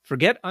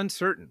Forget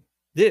uncertain.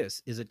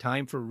 This is a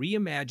time for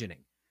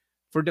reimagining,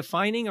 for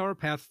defining our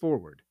path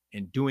forward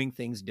and doing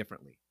things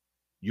differently.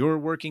 You're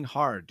working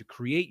hard to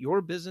create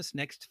your business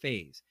next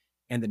phase,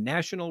 and the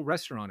National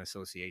Restaurant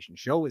Association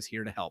show is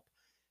here to help.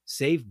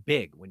 Save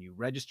big when you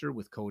register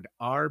with code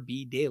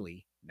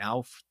RBDaily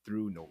now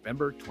through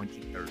November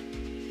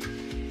 23rd.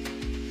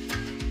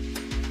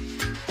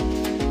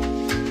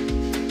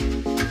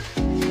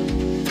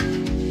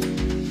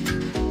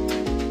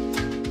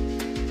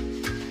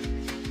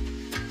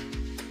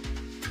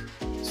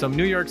 Some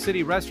New York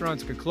City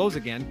restaurants could close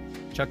again.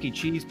 Chuck E.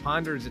 Cheese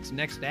ponders its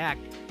next act,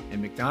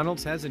 and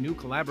McDonald's has a new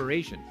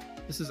collaboration.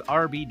 This is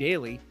RB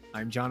Daily.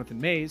 I'm Jonathan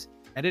Mays,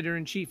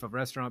 Editor-in-Chief of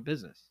Restaurant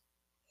Business.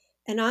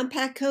 And I'm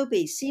Pat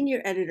Kobe,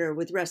 Senior Editor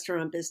with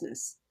Restaurant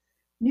Business.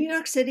 New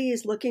York City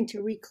is looking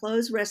to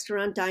reclose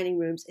restaurant dining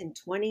rooms in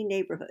 20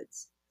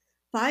 neighborhoods.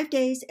 5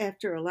 days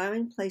after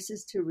allowing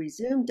places to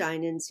resume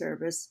dine-in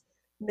service,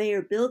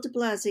 Mayor Bill de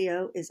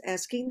Blasio is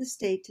asking the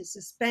state to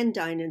suspend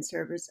dine-in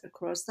service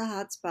across the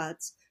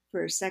hotspots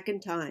for a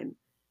second time.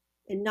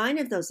 In 9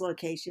 of those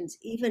locations,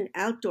 even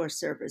outdoor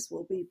service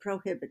will be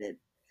prohibited.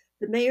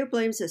 The mayor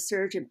blames a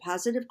surge in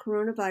positive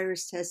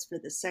coronavirus tests for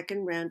the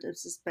second round of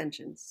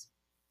suspensions.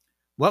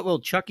 What will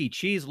Chuck E.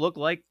 Cheese look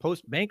like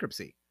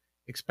post-bankruptcy?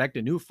 Expect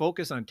a new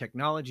focus on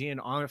technology and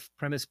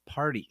off-premise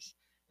parties.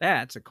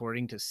 That's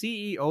according to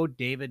CEO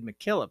David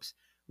McKillips,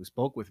 who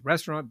spoke with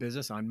Restaurant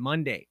Business on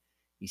Monday.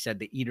 He said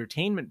the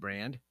Eatertainment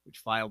brand, which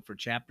filed for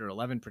Chapter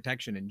 11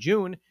 protection in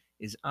June,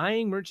 is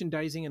eyeing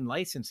merchandising and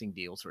licensing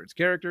deals for its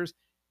characters,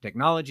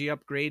 technology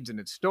upgrades in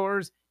its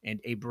stores,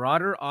 and a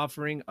broader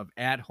offering of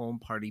at-home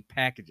party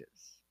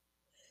packages.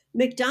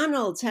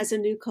 McDonald's has a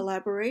new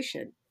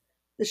collaboration.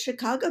 The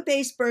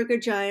Chicago-based burger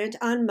giant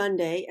on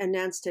Monday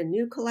announced a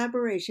new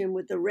collaboration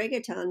with the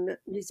reggaeton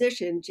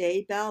musician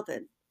J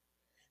Balvin.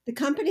 The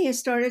company has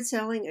started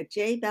selling a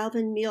J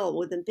Balvin meal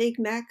with a Big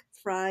Mac,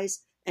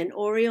 fries, and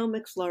Oreo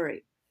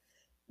McFlurry.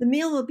 The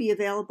meal will be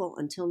available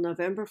until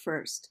November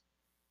 1st.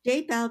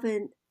 J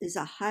Balvin is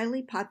a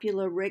highly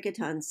popular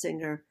reggaeton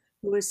singer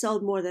who has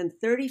sold more than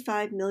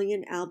 35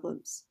 million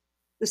albums.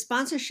 The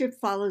sponsorship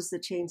follows the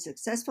chain's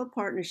successful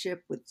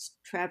partnership with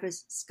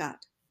Travis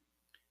Scott.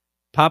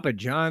 Papa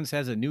John's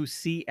has a new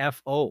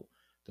CFO.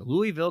 The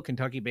Louisville,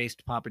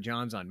 Kentucky-based Papa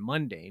John's on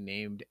Monday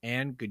named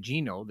Ann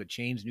Gugino the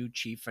chain's new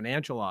chief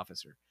financial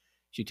officer.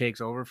 She takes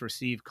over for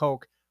Steve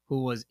Koch,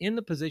 who was in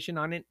the position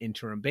on an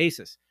interim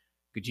basis.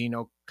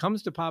 Gugino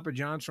comes to Papa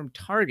John's from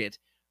Target,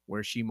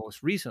 where she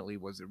most recently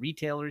was the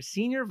retailer's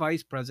senior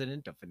vice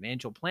president of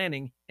financial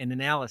planning and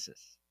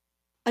analysis.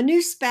 A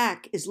new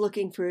SPAC is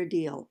looking for a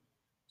deal.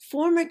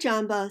 Former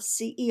Jamba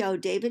CEO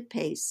David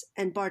Pace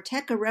and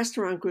Barteca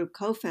Restaurant Group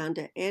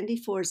co-founder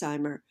Andy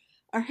Forzheimer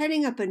are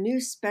heading up a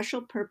new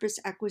special purpose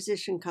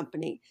acquisition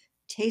company,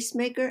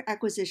 Tastemaker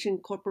Acquisition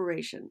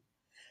Corporation.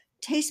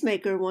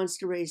 Tastemaker wants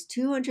to raise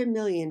 $200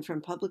 million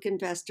from public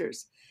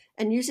investors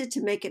and use it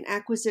to make an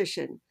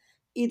acquisition,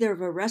 either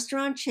of a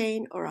restaurant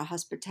chain or a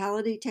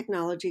hospitality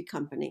technology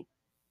company.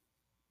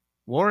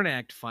 WARN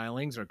Act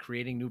filings are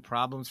creating new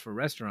problems for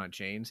restaurant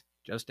chains.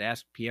 Just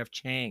ask P.F.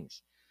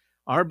 Chang's.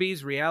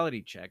 RB's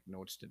Reality Check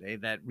notes today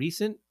that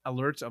recent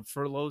alerts of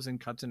furloughs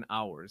and cuts in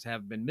hours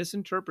have been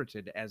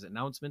misinterpreted as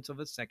announcements of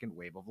a second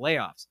wave of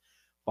layoffs,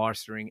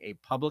 fostering a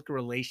public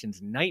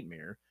relations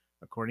nightmare,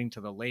 according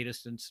to the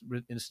latest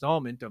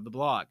installment of the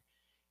blog.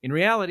 In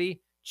reality,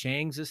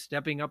 Chang's is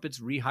stepping up its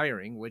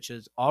rehiring, which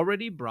has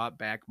already brought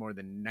back more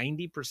than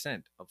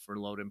 90% of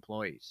furloughed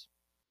employees.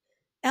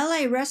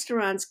 LA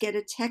restaurants get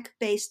a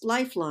tech-based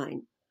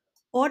lifeline.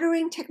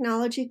 Ordering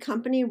technology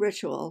company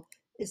Ritual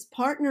is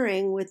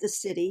partnering with the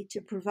city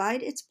to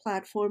provide its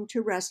platform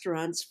to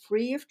restaurants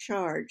free of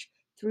charge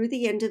through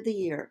the end of the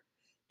year.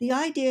 The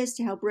idea is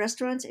to help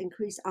restaurants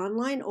increase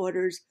online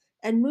orders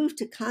and move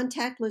to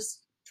contactless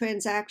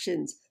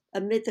transactions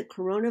amid the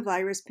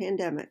coronavirus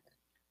pandemic.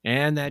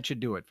 And that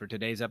should do it for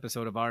today's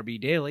episode of RB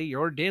Daily,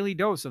 your daily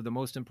dose of the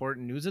most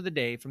important news of the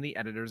day from the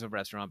editors of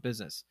Restaurant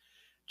Business.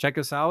 Check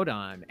us out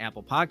on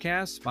Apple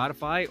Podcasts,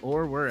 Spotify,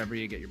 or wherever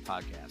you get your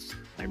podcasts.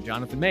 I'm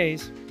Jonathan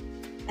Mays.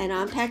 And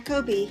I'm Pat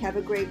Kobe. Have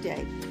a great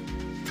day.